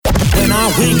I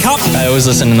wake up. I always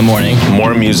listen in the morning.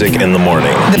 More music in the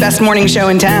morning. The best morning show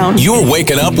in town. You're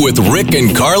waking up with Rick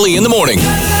and Carly in the morning.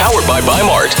 Powered by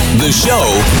Mart. The show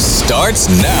starts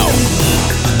now.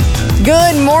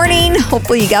 Good morning.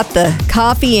 Hopefully you got the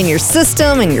coffee in your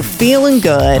system and you're feeling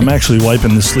good. I'm actually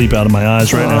wiping the sleep out of my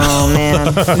eyes right now. Oh, man.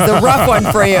 It's a rough one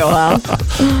for you, huh?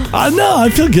 No, I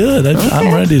feel good.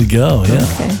 I'm ready to go, yeah.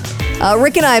 Okay.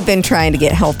 Rick and I have been trying to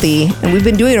get healthy, and we've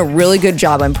been doing a really good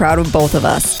job. I'm proud of both of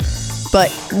us. But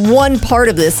one part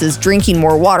of this is drinking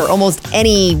more water. Almost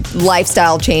any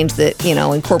lifestyle change that,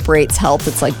 incorporates health,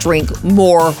 it's like drink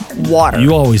more water.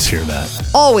 You always hear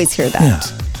that. Always hear that. Yeah.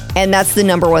 And that's the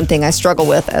number one thing I struggle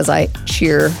with as I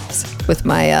cheer with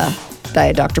my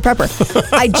Diet Dr. Pepper.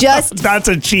 That's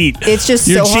a cheat. It's just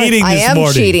You're so hard. cheating this morning. I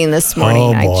am cheating this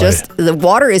morning. Oh, boy. The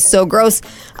water is so gross.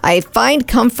 I find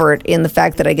comfort in the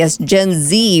fact that I guess Gen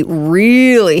Z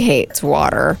really hates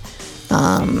water.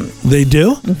 They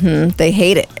do? Mm-hmm. They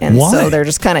hate it. And Why? so they're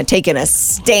just kind of taking a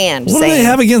stand. What do they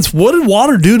have against, what did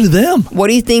water do to them? What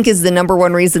do you think is the number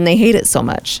one reason they hate it so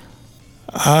much?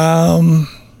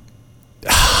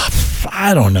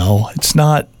 I don't know. It's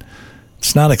not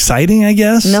exciting, I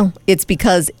guess. No, it's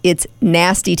because it's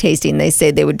nasty tasting. They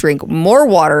say they would drink more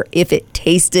water if it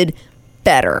tasted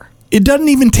better. It doesn't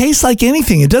even taste like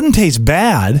anything. It doesn't taste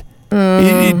bad.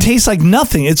 It tastes like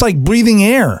nothing. It's like breathing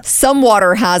air. Some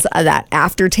water has that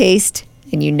aftertaste,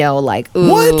 and like,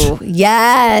 ooh. What?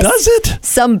 Yes. Does it?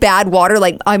 Some bad water,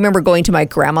 like I remember going to my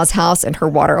grandma's house, and her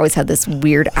water always had this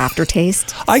weird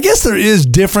aftertaste. I guess there is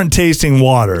different tasting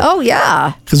water. Oh,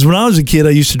 yeah. Because when I was a kid,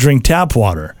 I used to drink tap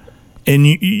water. And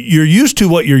you're used to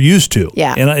what you're used to.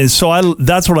 Yeah. And so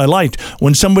that's what I liked.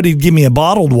 When somebody would give me a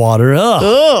bottled water,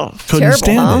 couldn't terrible,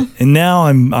 stand it. And now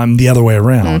I'm the other way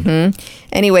around. Mm-hmm.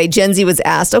 Anyway, Gen Z was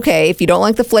asked, okay, if you don't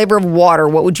like the flavor of water,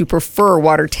 what would you prefer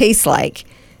water taste like?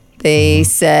 They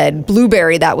said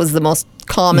blueberry. That was the most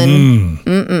common.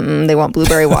 They want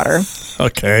blueberry water.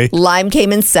 Okay. Lime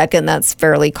came in second. That's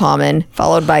fairly common.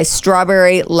 Followed by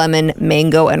strawberry, lemon,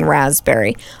 mango, and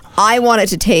raspberry. I want it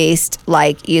to taste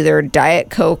like either Diet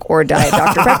Coke or Diet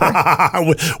Dr. Pepper.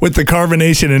 With the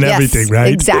carbonation and everything,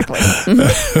 right? Exactly.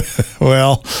 Mm-hmm.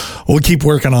 Well, we'll keep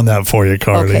working on that for you,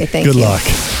 Carly. Okay, thank you. Good luck.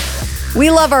 We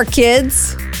love our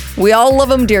kids. We all love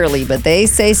them dearly, but they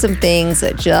say some things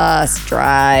that just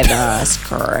drive us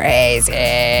crazy.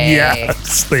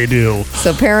 Yes, they do.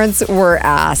 So parents were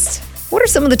asked, what are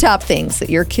some of the top things that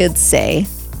your kids say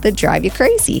that drive you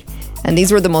crazy? And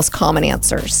these were the most common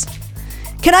answers.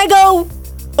 Can I go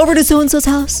over to so-and-so's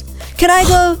house? Can I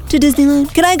go to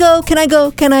Disneyland? Can I go? Can I go?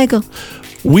 Can I go?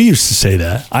 We used to say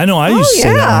that. I know I used to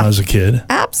say that when I was a kid.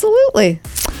 Absolutely.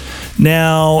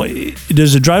 Now,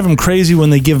 does it drive them crazy when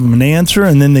they give them an answer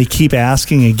and then they keep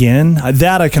asking again?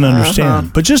 That I can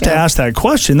understand. But just to ask that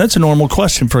question, that's a normal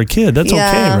question for a kid. That's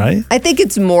okay, right? I think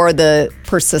it's more the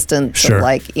persistence of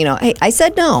hey, I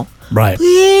said no. Right.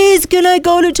 Please, can I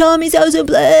go to Tommy's house and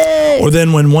play? Or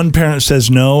then when one parent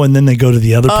says no and then they go to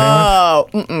the other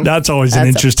parent. That's always an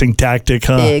interesting tactic,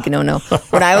 huh? Big no.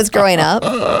 When I was growing up,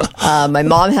 my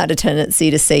mom had a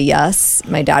tendency to say yes.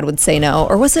 My dad would say no.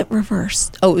 Or was it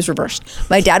reversed? Oh, it was reversed.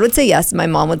 My dad would say yes. My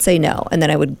mom would say no. And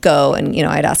then I would go and,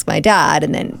 I'd ask my dad.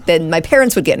 And then my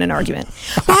parents would get in an argument.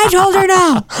 I told her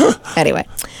no. Anyway,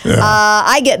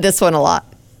 I get this one a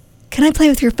lot. Can I play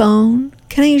with your phone?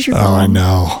 Can I use your phone? Oh, I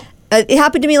know. It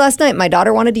happened to me last night. My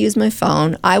daughter wanted to use my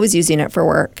phone. I was using it for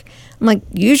work. I'm like,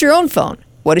 use your own phone.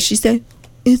 What does she say?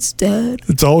 It's dead.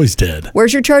 It's always dead.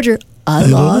 Where's your charger? I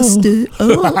lost it.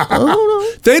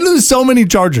 Oh. They lose so many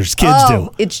chargers, kids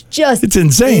do. It's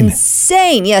insane.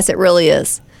 Insane. Yes, it really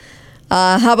is.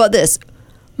 How about this?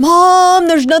 Mom,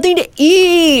 there's nothing to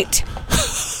eat.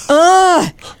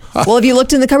 Well, have you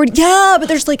looked in the cupboard? Yeah, but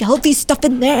there's healthy stuff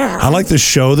in there. I like the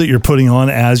show that you're putting on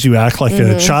as you act like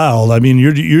a child. I mean,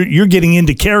 you're getting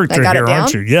into character here,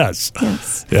 aren't you? Yes.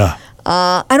 Yeah.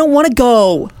 I don't want to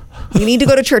go. We need to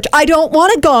go to church. I don't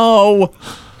want to go.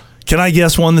 Can I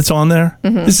guess one that's on there?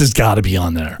 Mm-hmm. This has got to be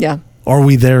on there. Yeah. Are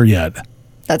we there yet?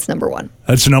 That's number one.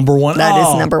 That's number one? That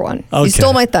is number one. Okay. You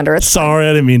stole my thunder. Sorry,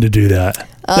 I didn't mean to do that.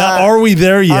 Are we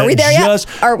there yet? Are we there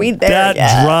yet? Are we there yet?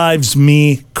 That drives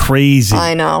me crazy.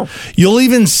 I know. You'll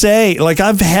even say,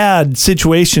 I've had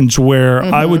situations where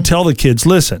I would tell the kids,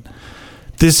 listen,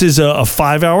 this is a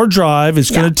 5-hour drive.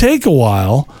 It's going to take a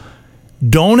while.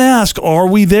 Don't ask, are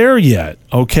we there yet?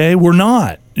 Okay, we're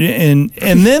not. And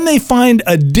then they find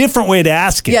a different way to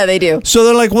ask it. Yeah, they do. So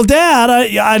they're like, well, Dad,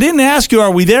 I didn't ask you,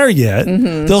 are we there yet?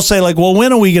 Mm-hmm. They'll say, well,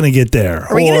 when are we going to get there?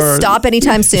 Are we going to stop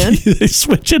anytime soon? They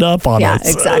switch it up on us.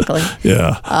 Yeah, exactly.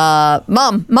 Yeah.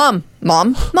 Mom.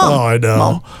 Oh, I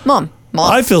know. Mom.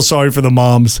 Mom. I feel sorry for the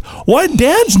moms. Why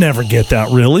dads never get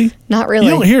that, really? Not really.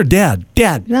 You don't hear dad.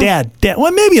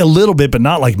 Well, maybe a little bit, but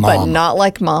not like mom. But not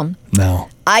like mom. No.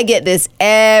 I get this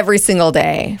every single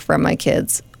day from my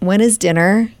kids. When is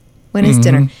dinner? When is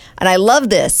dinner? And I love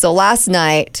this. So last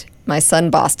night, my son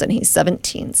Boston, he's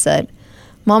 17, said,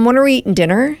 Mom, when are we eating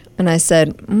dinner? And I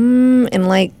said, in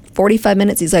like 45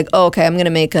 minutes. He's like, oh, okay, I'm going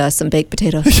to make some baked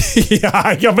potatoes. Yeah,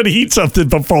 I'm going to eat something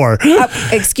before.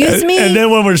 Excuse me? And then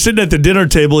when we're sitting at the dinner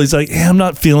table, he's like, hey, I'm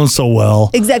not feeling so well.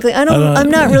 Exactly. I'm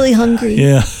not really hungry.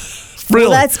 Yeah. Really?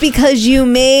 Well, that's because you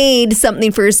made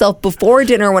something for yourself before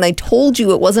dinner when I told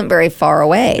you it wasn't very far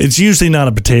away. It's usually not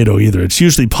a potato either. It's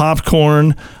usually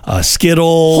popcorn,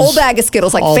 Skittles. Whole bag of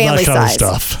Skittles, like all family that kind size.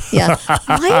 of stuff. Yeah.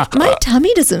 My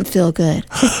tummy doesn't feel good.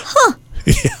 Huh.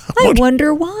 Yeah. I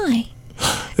wonder why.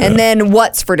 And then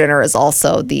what's for dinner is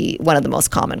also one of the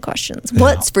most common questions.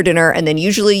 What's for dinner? And then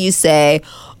usually you say,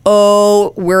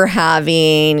 oh, we're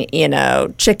having,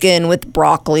 chicken with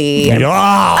broccoli. And,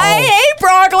 I hate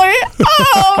broccoli.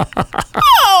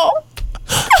 Oh.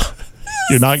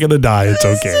 You're not going to die. It's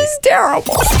okay. This is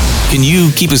terrible. Can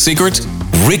you keep a secret?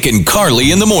 Rick and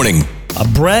Carly in the morning.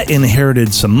 Brett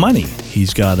inherited some money.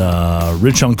 He's got a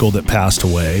rich uncle that passed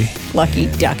away. Lucky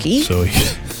ducky. So,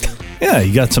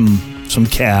 he got some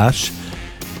cash.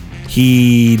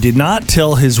 He did not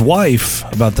tell his wife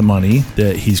about the money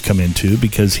that he's come into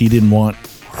because he didn't want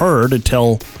her to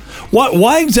tell.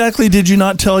 Why exactly did you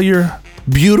not tell your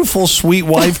beautiful, sweet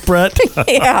wife, Brett?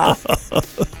 Yeah.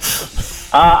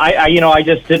 I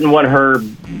just didn't want her,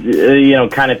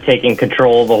 kind of taking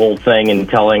control of the whole thing and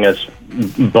telling us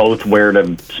both where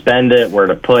to spend it, where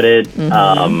to put it.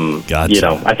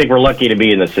 Gotcha. I think we're lucky to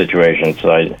be in this situation,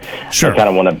 so I kind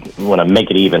of want to make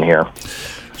it even here.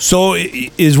 So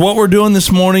is what we're doing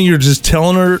this morning, you're just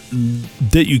telling her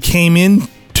that you came in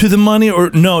to the money, or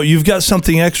no, you've got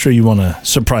something extra you want to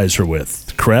surprise her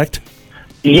with, correct?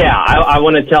 Yeah, I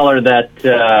want to tell her that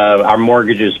our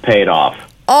mortgage is paid off.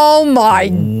 Oh my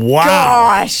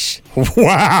gosh.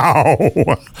 Wow.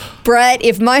 Brett,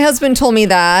 if my husband told me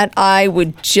that, I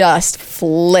would just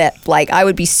flip. Like, I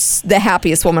would be the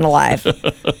happiest woman alive.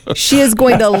 She is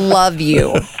going to love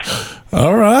you.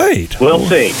 All right. We'll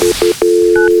see.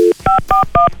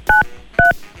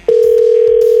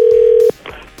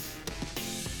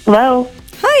 Hello.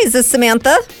 Hi, is this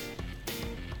Samantha?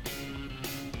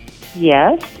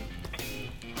 Yes.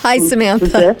 Hi,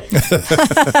 Samantha.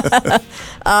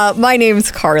 My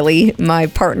name's Carly. My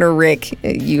partner, Rick,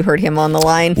 you heard him on the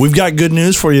line. We've got good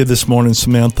news for you this morning,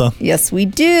 Samantha. Yes, we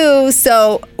do.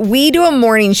 So we do a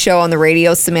morning show on the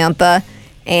radio, Samantha,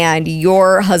 and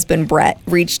your husband, Brett,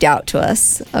 reached out to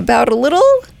us about a little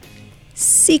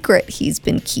secret he's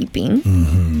been keeping.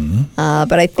 Mm-hmm.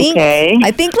 But I think,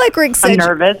 like Rick said,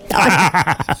 I'm nervous.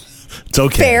 It's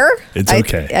okay. Fair. It's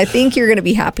okay. I think you're going to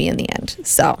be happy in the end.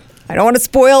 So I don't want to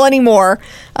spoil any more.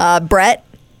 Brett?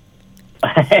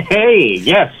 Hey,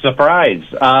 yes, surprise.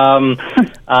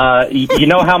 You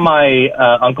know how my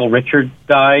Uncle Richard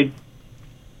died?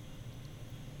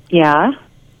 Yeah.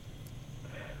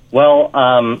 Well,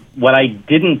 what I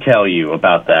didn't tell you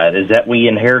about that is that we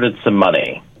inherited some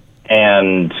money.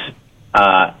 And,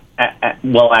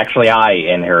 actually, I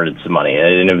inherited some money,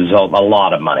 and it was a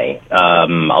lot of money,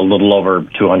 a little over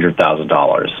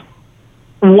 $200,000.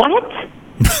 What?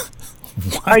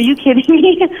 Are you kidding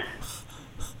me?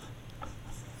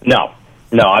 No,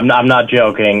 I'm not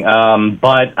joking.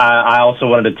 But I also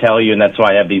wanted to tell you, and that's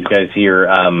why I have these guys here.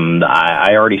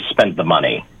 I already spent the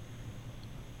money.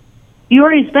 You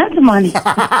already spent the money.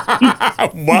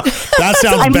 That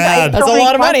sounds bad. That's a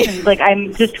lot of money. Like,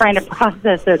 I'm just trying to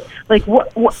process it. Like,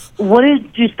 what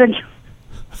did you spend?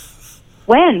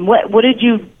 When? What did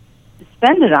you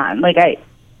spend it on? Like,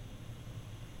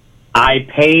 I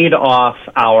paid off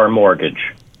our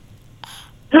mortgage.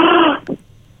 You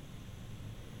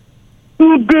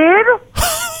did?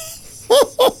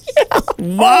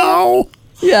 Wow.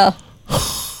 Yeah.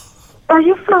 Are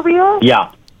you for real?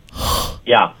 Yeah.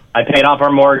 I paid off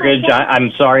our mortgage.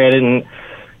 I'm sorry I didn't,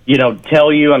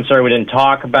 tell you. I'm sorry we didn't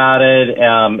talk about it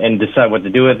and decide what to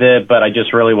do with it. But I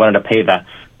just really wanted to pay the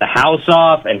house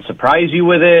off and surprise you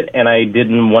with it. And I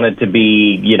didn't want it to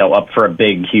be, up for a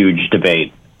big, huge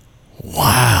debate.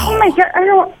 Wow. Oh my God!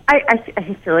 I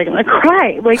feel like I'm gonna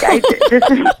cry. Like, this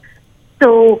is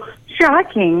so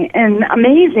shocking and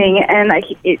amazing, and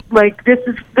this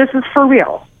is for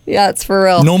real. Yeah, it's for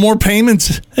real. No more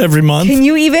payments every month. Can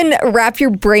you even wrap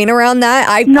your brain around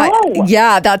that? No.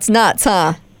 Yeah, that's nuts,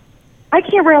 huh? I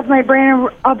can't wrap my brain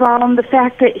around the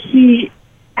fact that he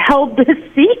held this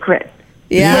secret.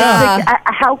 Yeah. Like,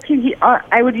 how can he?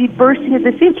 I would be bursting at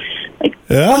the seams. Like,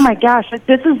 Yeah. Oh my gosh! Like,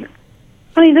 this is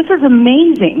honey, this is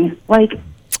amazing. Like,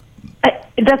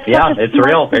 that's Yeah, such a it's smart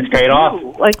real. thing It's paid to off.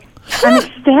 do. Like, I'm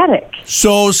ecstatic.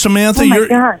 So, Samantha, Oh my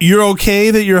gosh. you're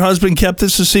okay that your husband kept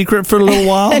this a secret for a little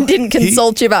while? And didn't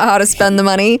consult you about how to spend the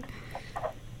money?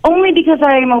 Only because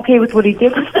I am okay with what he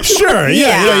did. Sure,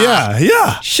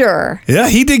 yeah. Sure. Yeah,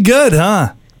 he did good,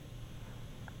 huh?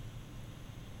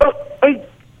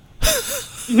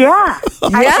 Yeah.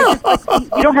 Yeah.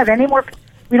 We don't have any more.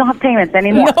 We don't have payments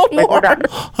anymore. No Like, we're more. done.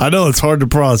 I know it's hard to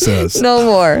process. No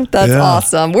more. That's Yeah.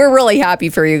 awesome. We're really happy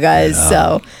for you guys.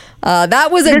 So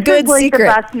that was a This good is like secret.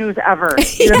 the best news ever.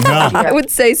 I would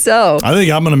say so. I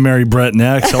think I'm going to marry Brett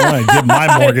next. I want to get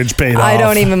my mortgage paid off. I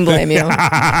don't even blame you.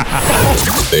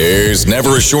 There's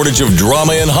never a shortage of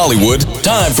drama in Hollywood.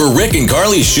 Time for Rick and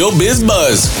Carly's Showbiz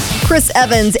Buzz. Chris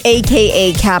Evans,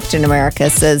 a.k.a. Captain America,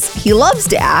 says he loves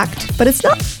to act, but it's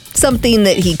not something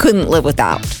that he couldn't live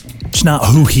without. It's not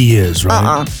who he is,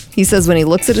 right? He says when he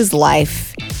looks at his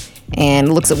life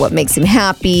and looks at what makes him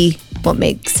happy, what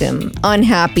makes him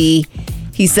unhappy,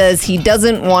 he says he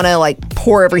doesn't want to like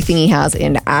pour everything he has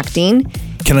into acting.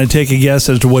 Can I take a guess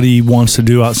as to what he wants to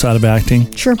do outside of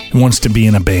acting? Sure. He wants to be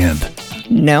in a band.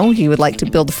 No, he would like to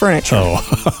build furniture.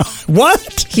 Oh.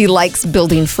 What? He likes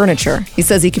building furniture. He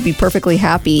says he could be perfectly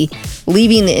happy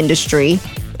leaving the industry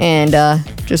and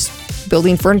just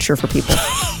building furniture for people.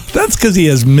 That's because he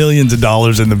has millions of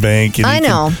dollars in the bank. And I he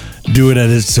know. Can do it at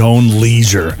his own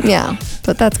leisure. Yeah,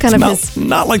 but that's kind of his...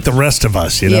 Not like the rest of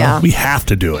us, you know? Yeah. We have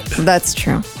to do it. That's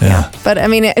true. Yeah. But I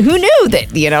mean, who knew that,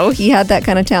 he had that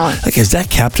kind of talent? Like, is that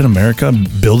Captain America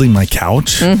building my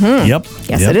couch? Mm-hmm. Yep.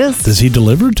 Yes, Yep. it is. Does he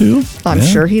deliver too? I'm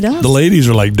sure he does. The ladies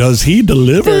are like, does he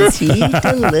deliver? Does he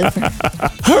deliver?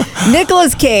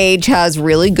 Nicolas Cage has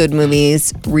really good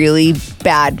movies, really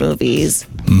bad movies.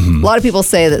 Mm-hmm. A lot of people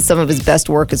say that some of his best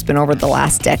work has been over the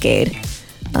last decade.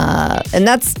 And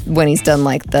that's when he's done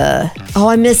like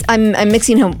I'm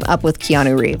mixing him up with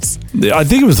Keanu Reeves. I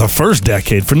think it was the first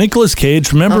decade for Nicolas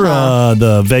Cage. Remember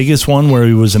the Vegas one where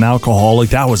he was an alcoholic?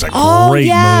 That was a great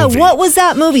movie. What was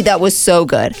that movie? That was so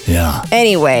good. Yeah.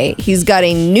 Anyway, he's got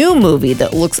a new movie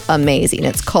that looks amazing.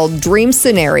 It's called Dream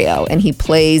Scenario, and he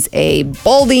plays a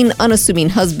balding, unassuming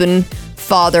husband,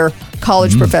 father,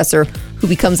 college professor who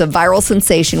becomes a viral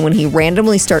sensation when he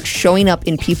randomly starts showing up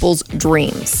in people's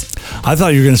dreams. I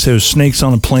thought you were going to say it was Snakes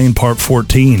on a Plane Part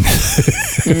 14.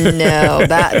 No,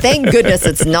 thank goodness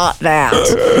it's not that.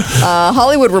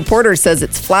 Hollywood Reporter says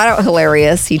it's flat out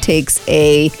hilarious. He takes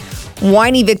a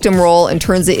whiny victim role and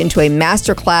turns it into a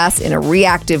masterclass in a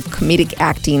reactive comedic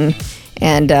acting.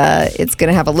 And it's going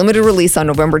to have a limited release on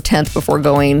November 10th before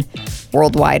going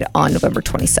worldwide on November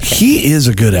 22nd. He is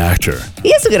a good actor. He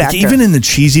is a good actor. Even in the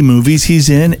cheesy movies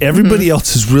he's in, everybody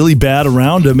else is really bad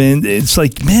around him. And it's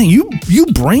like, man, you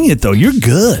bring it, though. You're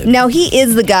good. Now, he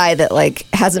is the guy that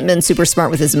hasn't been super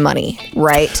smart with his money,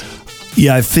 right?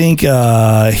 Yeah, I think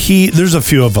there's a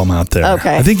few of them out there.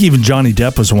 Okay. I think even Johnny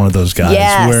Depp was one of those guys.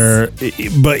 Yes.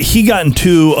 But he got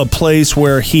into a place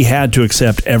where he had to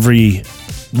accept every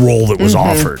role that was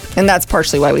offered. And that's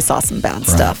partially why we saw some bad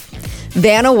stuff.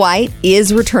 Vanna White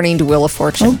is returning to Wheel of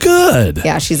Fortune. Oh, good.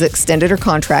 Yeah, she's extended her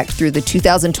contract through the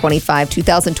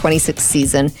 2025-2026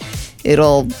 season.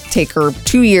 It'll take her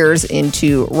 2 years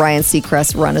into Ryan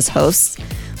Seacrest's run as host,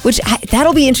 which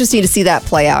that'll be interesting to see that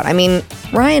play out. I mean,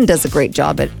 Ryan does a great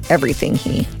job at everything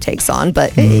he takes on,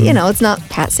 but, it's not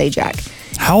Pat Sajak.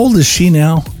 How old is she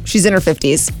now? She's in her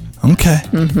 50s. Okay.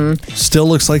 Mm-hmm. Still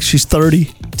looks like she's 30.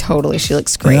 Totally. She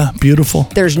looks great. Yeah, beautiful.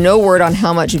 There's no word on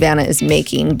how much Vanna is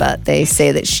making, but they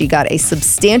say that she got a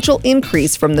substantial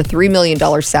increase from the $3 million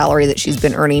salary that she's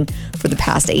been earning for the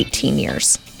past 18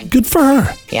 years. Good for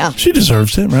her. Yeah. She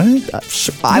deserves it, right?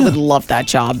 I would love that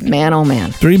job. Man, oh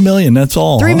man. $3 million, that's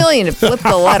all. $3 million to flip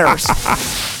the letters.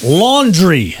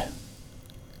 Laundry.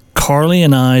 Carly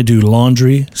and I do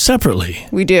laundry separately.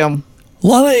 We do.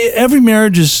 Every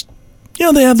marriage is,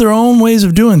 they have their own ways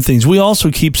of doing things. We also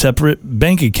keep separate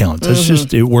bank accounts. It's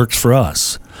just, it works for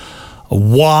us.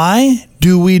 Why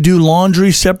do we do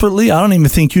laundry separately? I don't even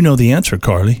think you know the answer,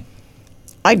 Carly.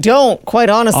 I don't, quite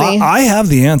honestly. I have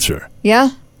the answer. Yeah?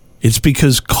 It's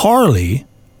because Carly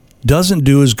doesn't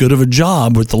do as good of a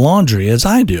job with the laundry as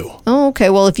I do. Oh, okay.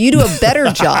 Well, if you do a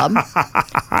better job,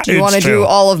 do you want to do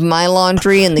all of my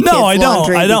laundry and the kids'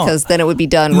 laundry? I don't. Because then it would be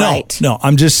done right. No,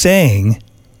 I'm just saying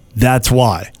that's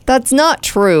why. That's not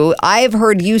true. I've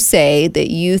heard you say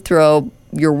that you throw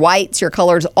your whites, your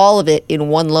colors, all of it in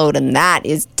one load, and that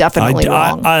is definitely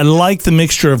wrong. I like the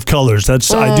mixture of colors. I do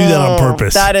that on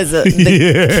purpose. That is the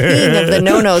king of the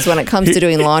no-nos when it comes to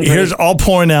doing laundry. I'll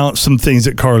point out some things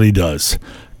that Carly does.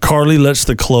 Carly lets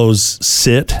the clothes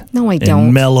sit. No, I and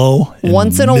don't. mellow. And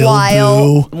Once in a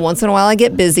mildew. while I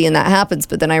get busy and that happens,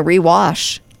 but then I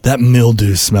rewash. That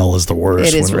mildew smell is the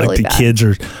worst. It is when, really like, the bad. kids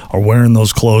are wearing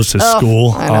those clothes to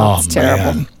school. I know, it's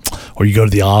terrible. Man. Or you go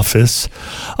to the office.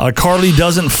 Carly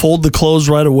doesn't fold the clothes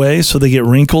right away, so they get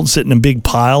wrinkled, sit in a big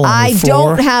pile on the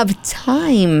floor. I don't have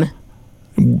time.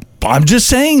 I'm just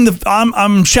saying.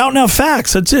 I'm shouting out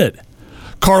facts. That's it.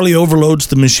 Carly overloads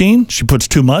the machine. She puts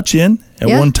too much in at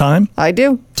one time. I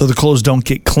do. So the clothes don't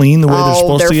get clean the way they're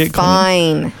supposed to get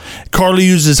fine. clean. Carly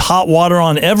uses hot water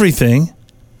on everything,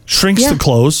 shrinks the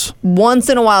clothes. Once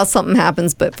in a while something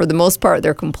happens, but for the most part,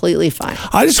 they're completely fine.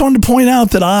 I just wanted to point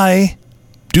out that I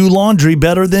do laundry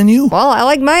better than you. Well, I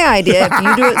like my idea. If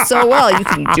you do it so well, you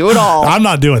can do it all. I'm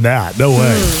not doing that. No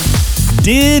way.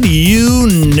 Did you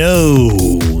know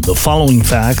the following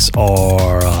facts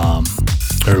are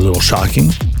a little shocking,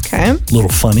 Okay. a little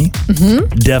funny,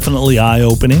 definitely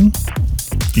eye-opening?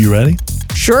 You ready?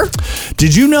 Sure.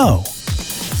 Did you know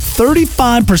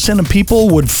 35% of people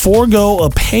would forego a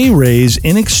pay raise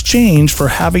in exchange for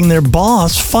having their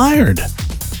boss fired?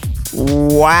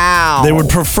 Wow. They would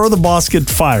prefer the boss get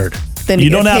fired. Then You to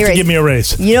get don't a have pay to raise. give me a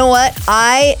raise. You know what?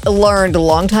 I learned a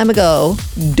long time ago,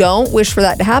 don't wish for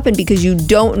that to happen because you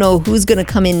don't know who's going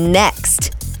to come in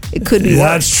next. It could be worse.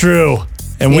 That's true.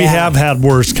 And we Yeah. have had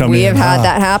worse coming in. We have had huh?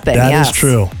 that happen, That is yes.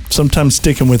 true. Sometimes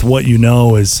sticking with what you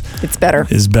know is better.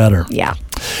 Is better. Yeah.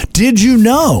 Did you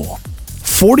know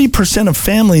 40% of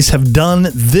families have done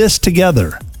this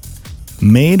together?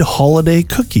 Made holiday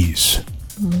cookies.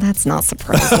 That's not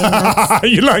surprising.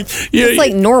 That's It's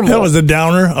like normal. That was a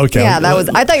downer? Okay. yeah, that was.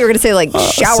 I thought you were going to say like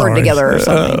showered Sorry. together or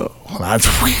something. Well,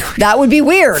 that's weird. That would be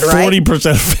weird, right?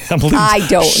 40% of families I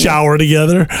don't know. shower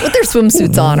together. With their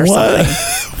swimsuits on or What?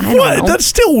 something. I don't What? know. That's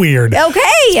still weird. Okay.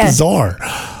 Bizarre.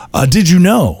 Did you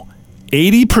know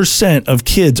 80% of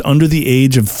kids under the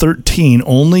age of 13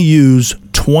 only use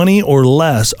 20 or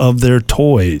less of their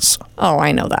toys? Oh,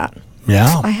 I know that.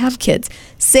 Yeah. I have kids.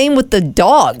 Same with the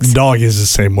dogs. Dog is the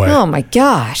same way. Oh my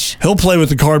gosh. He'll play with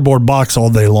the cardboard box all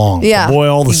day long. Yeah. Boy,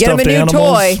 all the You get him stuffed a new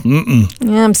animals.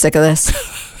 toy. Yeah, I'm sick of this.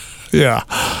 Yeah.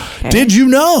 Did you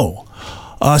know?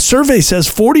 A survey says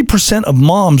 40% of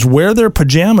moms wear their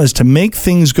pajamas to make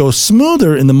things go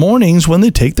smoother in the mornings when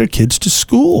they take their kids to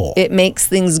school. It makes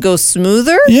things go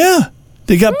smoother? Yeah.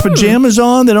 They got pajamas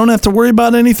on. They don't have to worry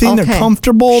about anything. Okay. They're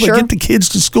comfortable. Sure. They get the kids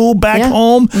to school, back Yeah.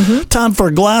 home. Time for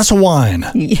a glass of wine.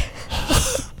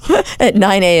 At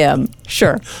 9 a.m.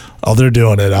 Sure. Oh, they're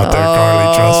doing it out there,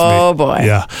 Carly. Trust me. Oh, boy.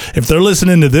 Yeah. If they're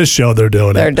listening to this show, they're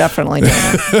doing They're it. definitely doing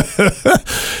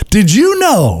it. Did you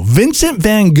know Vincent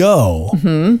van Gogh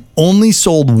only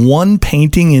sold one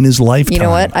painting in his lifetime? You know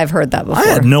what? I've heard that before. I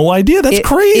had no idea. That's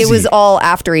crazy. It was all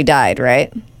after he died,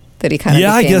 right? That he kind of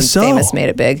I became guess so. famous, made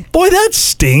it big. Boy, that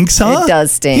stinks, huh? It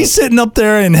does stink. He's sitting up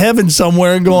there in heaven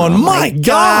somewhere and going, my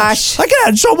gosh. I could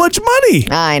have so much money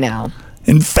I know.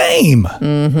 and fame.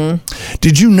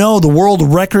 Did you know the world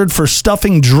record for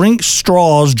stuffing drinking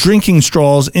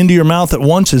straws into your mouth at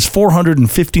once is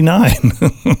 459?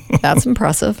 That's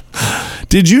impressive.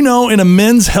 Did you know in a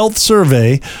men's health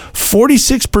survey,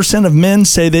 46% of men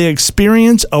say they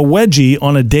experience a wedgie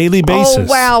on a daily basis?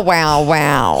 Oh,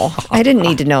 wow. I didn't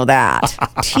need to know that.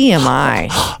 TMI.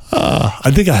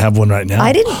 I think I have one right now.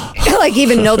 I didn't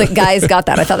even know that guys got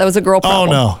that. I thought that was a girl Oh, problem.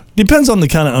 no. Depends on the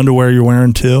kind of underwear you're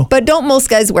wearing, too. But don't most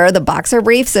guys wear the boxer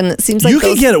briefs? And it seems like You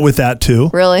can get it with that, too.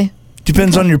 Really?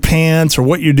 Depends on your pants or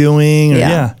what you're doing. Or,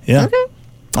 Yeah. yeah. Okay.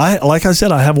 Like I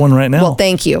said, I have one right now. Well,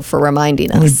 thank you for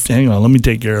reminding us. Hang on. Let me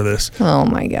take care of this. Oh,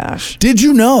 my gosh. Did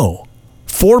you know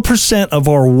 4% of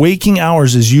our waking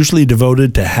hours is usually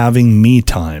devoted to having me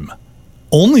time?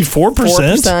 Only 4%?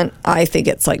 4%. I think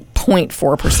it's like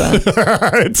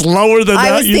 0.4%. It's lower than that,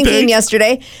 I was you thinking think?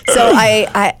 yesterday. So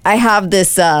I have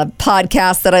this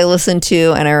podcast that I listen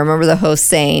to, and I remember the host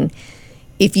saying,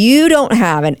 if you don't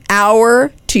have an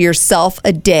hour to yourself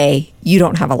a day, you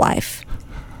don't have a life.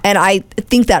 And I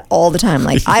think that all the time.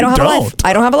 Like, I don't have a life.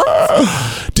 I don't have a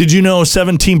life. Did you know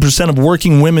 17% of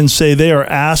working women say they are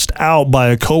asked out by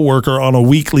a coworker on a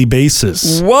weekly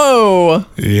basis? Whoa.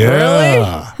 Yeah. Really?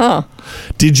 Huh.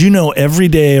 Did you know every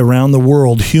day around the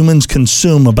world, humans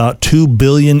consume about 2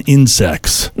 billion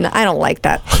insects? No, I don't like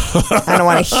that. I don't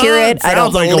want to hear it. I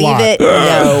don't Sounds like a believe lot. it.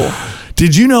 No.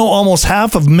 Did you know almost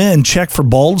half of men check for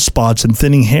bald spots and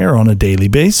thinning hair on a daily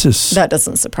basis? That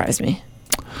doesn't surprise me.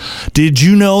 Did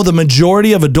you know the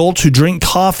majority of adults who drink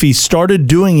coffee started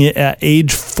doing it at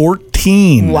age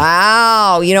 14?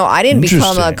 Wow. You know, I didn't become a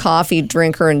Interesting. coffee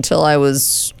drinker until I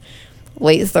was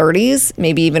late 30s,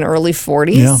 maybe even early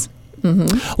 40s. Yeah.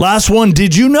 Last one.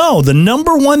 Did you know the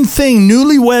number one thing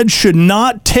newlyweds should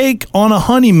not take on a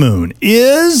honeymoon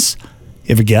is? You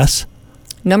have a guess?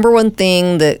 Number one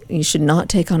thing that you should not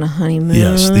take on a honeymoon.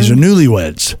 Yes, these are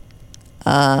newlyweds.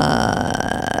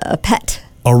 A pet.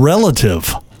 A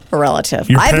relative. A relative.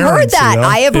 Your I've heard parents, that. you know?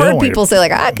 I have You heard don't people say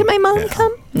like, can my mom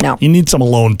come? No. You need some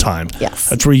alone time. Yes.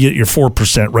 That's where you get your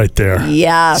 4% right there.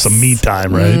 Yes. Some me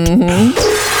time, right?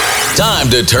 Time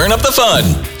to turn up the fun.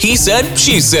 He said,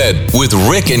 she said, with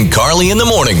Rick and Carly in the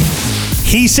morning.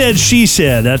 He said, she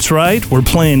said. That's right. We're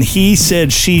playing He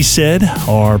Said, She Said.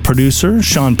 Our producer,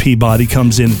 Sean Peabody,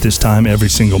 comes in at this time every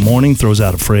single morning, throws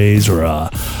out a phrase or a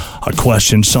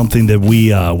question, something that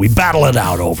we battle it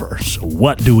out over. So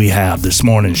what do we have this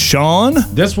morning, Sean?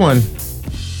 This one,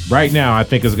 right now, I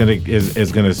think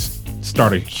is gonna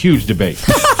start a huge debate.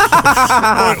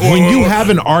 When you have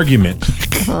an argument,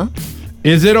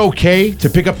 is it okay to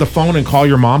pick up the phone and call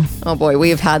your mom? Oh boy,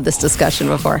 we have had this discussion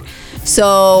before.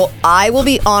 So I will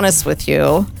be honest with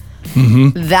you.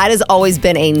 That has always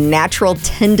been a natural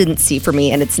tendency for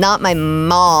me. And it's not my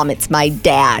mom, it's my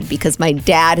dad. Because my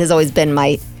dad has always been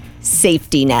my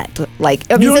safety net. Like,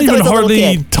 I mean, You don't since I even was a little hardly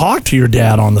kid. talk to your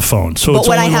dad on the phone. So it's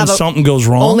only when something goes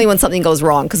wrong? Only when something goes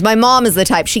wrong. Because my mom is the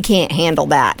type, she can't handle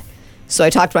that. So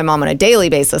I talk to my mom on a daily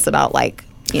basis about We've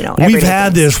everyday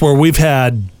had things. this where we've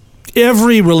had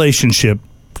every relationship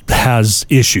has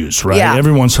issues, right? Yeah.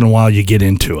 Every once in a while you get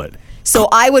into it. So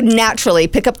I would naturally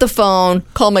pick up the phone,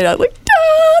 call my dad, like,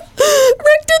 Dad,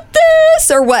 Rick did this,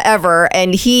 or whatever.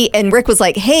 And Rick was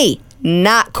like, hey,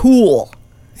 not cool.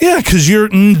 Yeah, because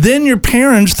then your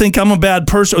parents think I'm a bad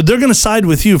person. They're going to side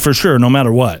with you for sure, no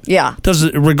matter what. Yeah.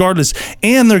 Regardless.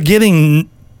 And they're getting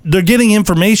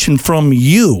information from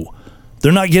you.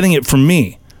 They're not getting it from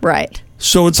me. Right.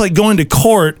 So it's like going to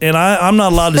court, and I'm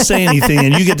not allowed to say anything,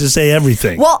 and you get to say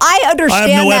everything. Well, I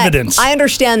understand I have no that. evidence. I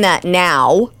understand that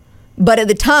now, but at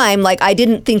the time, I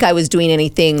didn't think I was doing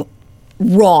anything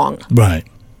wrong. Right.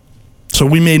 So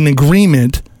we made an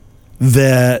agreement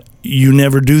that you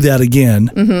never do that again.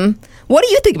 Mm-hmm. What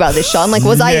do you think about this, Sean?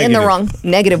 Was I in the wrong?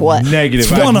 Negative what? Negative.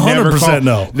 100%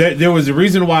 no. There was a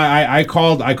reason why I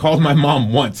called my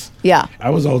mom once. Yeah. I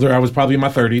was older. I was probably in my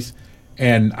 30s.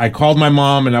 And I called my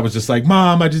mom, and I was just like,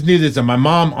 Mom, I just need this. And my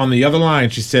mom on the other line,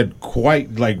 she said quite,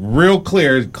 real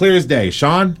clear as day,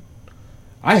 Sean,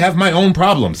 I have my own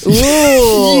problems. Ooh,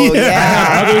 I yeah.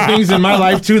 have other things in my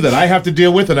life, too, that I have to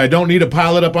deal with, and I don't need to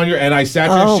pile it up on your... And I sat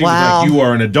there, and she was like, you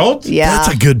are an adult. Yeah.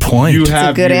 That's a good point.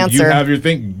 That's a good answer. You have your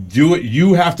thing. Do it.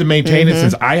 You have to maintain it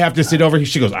since I have to sit over here.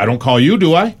 She goes, I don't call you,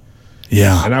 do I?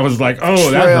 Yeah. And I was like, oh,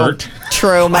 True. that hurt.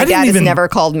 True. My dad has never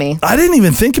called me. I didn't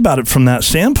even think about it from that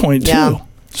standpoint, too. Yeah.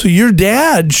 So your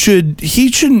dad shouldn't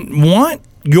want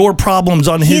your problems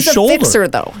on his shoulder. He's a fixer,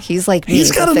 though. He's like me. He's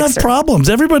got a enough fixer. problems.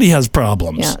 Everybody has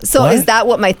problems. Yeah. So What? is that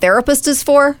what my therapist is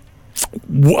for?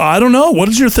 I don't know. What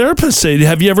does your therapist say?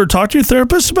 Have you ever talked to your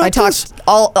therapist about this?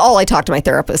 All I talk to my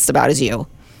therapist about is you.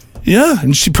 Yeah,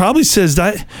 and she probably says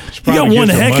that you got probably one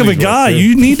gives her heck of a money's worth, guy. too.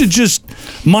 You need to just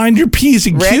mind your P's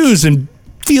and Rick? Q's and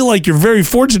feel like you're very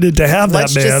fortunate to have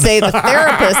Let's that man. just say the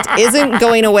therapist isn't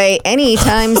going away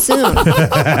anytime soon.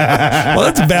 Well,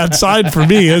 that's a bad sign for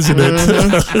me, isn't it?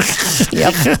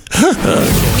 Yep.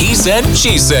 He said,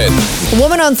 she said. A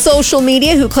woman on social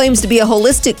media who claims to be a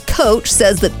holistic coach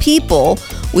says that people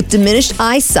with diminished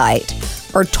eyesight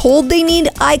are told they need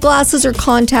eyeglasses or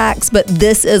contacts, but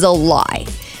this is a lie.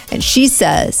 And she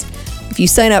says if you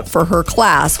sign up for her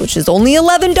class, which is only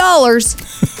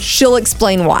 $11, she'll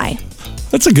explain why.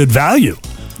 That's a good value.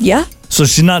 Yeah? So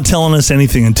she's not telling us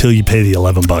anything until you pay the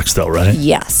 $11, though, right?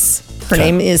 Yes. Her Okay.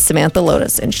 name is Samantha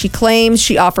Lotus, and she claims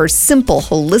she offers simple,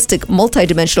 holistic,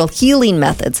 multidimensional healing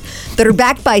methods that are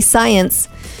backed by science.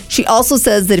 She also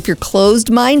says that if you're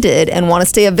closed-minded and want to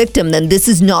stay a victim, then this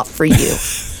is not for you.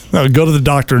 Now, go to the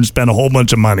doctor and spend a whole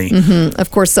bunch of money. Of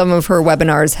course, some of her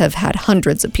webinars have had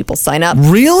hundreds of people sign up.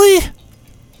 Really?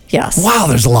 Yes. Wow,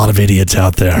 there's a lot of idiots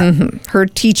out there. Her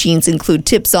teachings include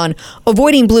tips on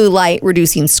avoiding blue light,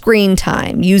 reducing screen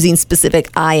time, using specific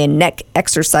eye and neck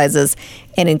exercises,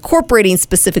 and incorporating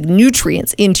specific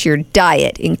nutrients into your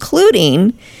diet,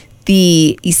 including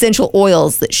the essential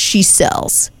oils that she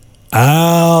sells.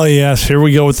 Oh, yes. Here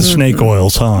we go with the snake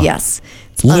oils, huh? Yes.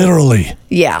 Literally.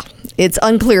 Yeah. It's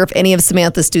unclear if any of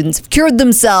Samantha's students have cured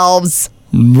themselves.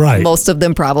 Right. Most of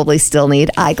them probably still need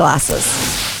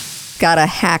eyeglasses. Got a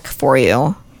hack for you.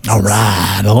 All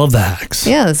right. I love the hacks.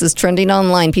 Yeah, this is trending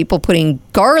online. People putting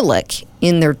garlic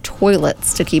in their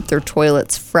toilets to keep their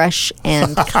toilets fresh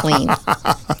and clean.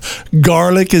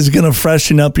 Garlic is going to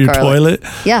freshen up your Garlic.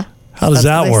 toilet? Yeah. How does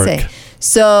that's that what work? they say.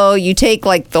 So you take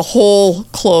like the whole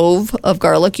clove of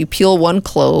garlic, you peel one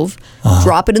clove,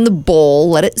 drop it in the bowl,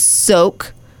 let it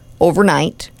soak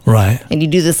overnight. Right. And you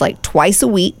do this like twice a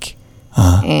week.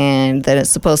 And then it's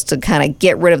supposed to kind of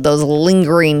get rid of those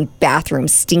lingering bathroom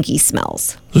stinky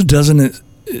smells. Doesn't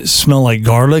it smell like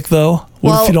garlic, though?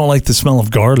 What if you don't like the smell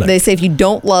of garlic? They say if you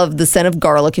don't love the scent of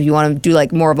garlic, if you want to do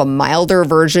like more of a milder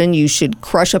version, you should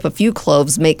crush up a few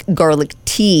cloves, make garlic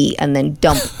tea, and then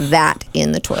dump that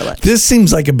in the toilet. This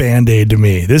seems like a Band-Aid to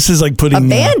me. This is like putting... A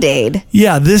Band-Aid?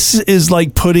 Yeah, this is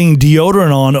like putting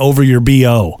deodorant on over your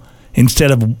BO instead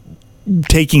of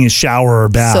taking a shower or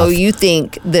bath. So you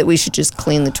think that we should just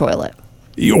clean the toilet?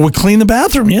 We clean the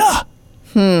bathroom, yeah.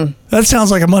 That sounds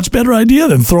like a much better idea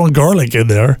than throwing garlic in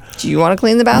there. Do you want to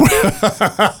clean the bathroom?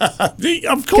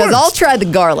 Of course. Because I'll try the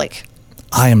garlic.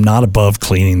 I am not above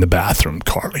cleaning the bathroom,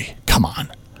 Carly. Come on.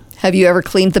 Have you ever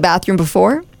cleaned the bathroom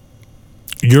before?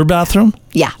 Your bathroom?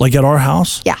 Yeah. Like at our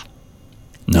house? Yeah.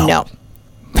 No.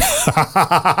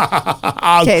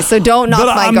 Okay, so don't knock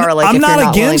my garlic I'm if you're not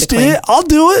not against willing to clean. it. I'll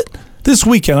do it. This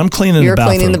weekend, I'm cleaning You're the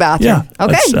bathroom. cleaning the bathroom. Yeah.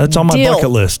 Okay. That's on my Deal. bucket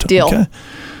list. Deal. Okay.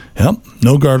 Yep.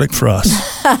 No garlic for us.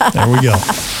 There we go.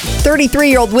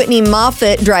 33-year-old Whitney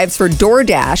Moffitt drives for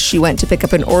DoorDash. She went to pick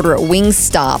up an order at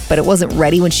Wingstop, but it wasn't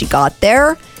ready when she got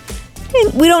there.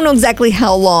 And we don't know exactly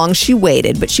how long she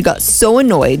waited, but she got so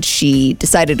annoyed, she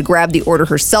decided to grab the order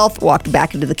herself, walked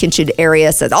back into the kitchen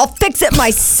area, said, "I'll fix it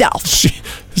myself."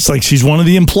 It's like she's one of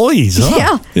the employees, huh?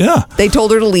 Yeah. Yeah. They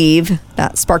told her to leave.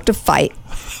 That sparked a fight.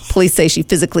 Police say she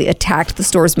physically attacked the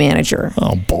store's manager.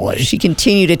 Oh, boy. She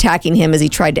continued attacking him as he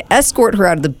tried to escort her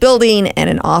out of the building, and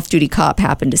an off-duty cop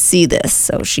happened to see this,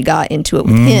 so she got into it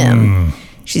with him.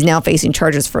 She's now facing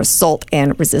charges for assault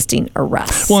and resisting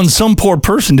arrest. Well, and some poor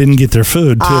person didn't get their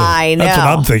food, too. I know. That's what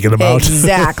I'm thinking about.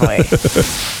 Exactly.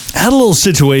 I had a little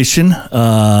situation.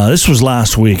 This was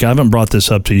last week. I haven't brought this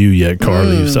up to you yet,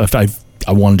 Carly. So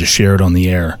I wanted to share it on the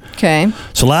air. Okay.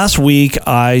 So last week,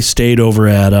 I stayed over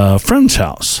at a friend's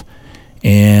house,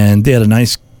 and they had a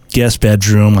nice guest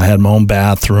bedroom. I had my own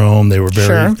bathroom. They were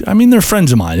very, Sure. I mean, they're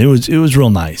friends of mine. It was real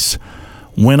nice.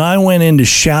 When I went in to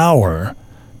shower,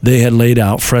 they had laid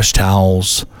out fresh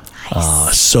towels,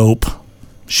 soap,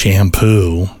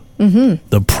 shampoo. Mm-hmm.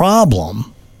 The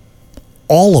problem,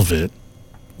 all of it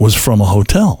was from a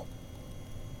hotel.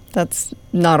 That's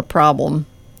not a problem.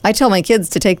 I tell my kids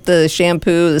to take the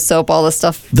shampoo, the soap, all this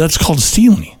stuff. That's called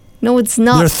stealing. No, it's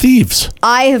not. They're thieves.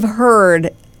 I have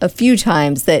heard a few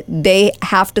times that they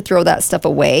have to throw that stuff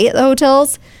away at the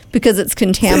hotels because it's They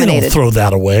contaminated. don't throw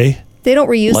that away. They don't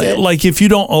reuse it. Like if you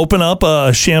don't open up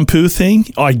a shampoo thing,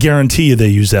 I guarantee you they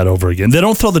use that over again. They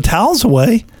don't throw the towels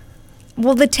away.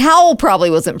 Well, the towel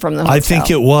probably wasn't from the hotel. I think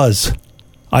it was.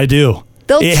 I do.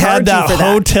 They'll it charge had you that for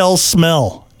that. hotel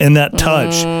smell and that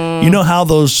touch. You know how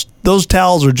those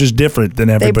towels are just different than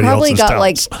They everybody probably else's got towels.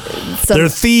 like some. They're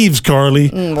thieves,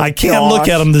 Carly. I can't look gosh.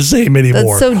 at them the same anymore.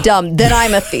 That's so dumb. Then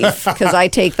I'm a thief because I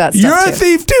take that stuff You're too. a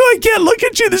thief too. I can't look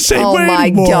at you the same Oh way my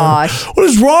anymore. gosh. What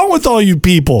is wrong with all you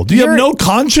people? Do you have You're- no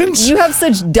conscience? You have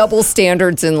such double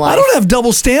standards in life. I don't have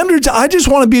double standards. I just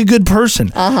want to be a good person.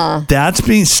 That's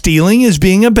being stealing is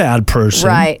being a bad person.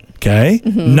 Right. Okay.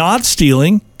 Not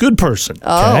stealing, good person.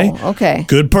 Okay. Oh, okay.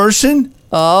 Good person.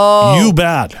 Oh. You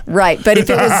bad. Right, but if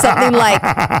it was something like,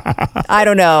 I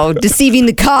don't know, deceiving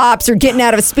the cops or getting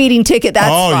out of a speeding ticket, that's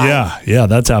fine. Yeah.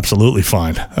 That's absolutely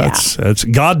fine. That's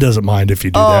God doesn't mind if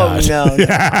you do that. Oh, no.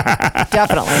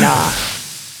 Definitely not.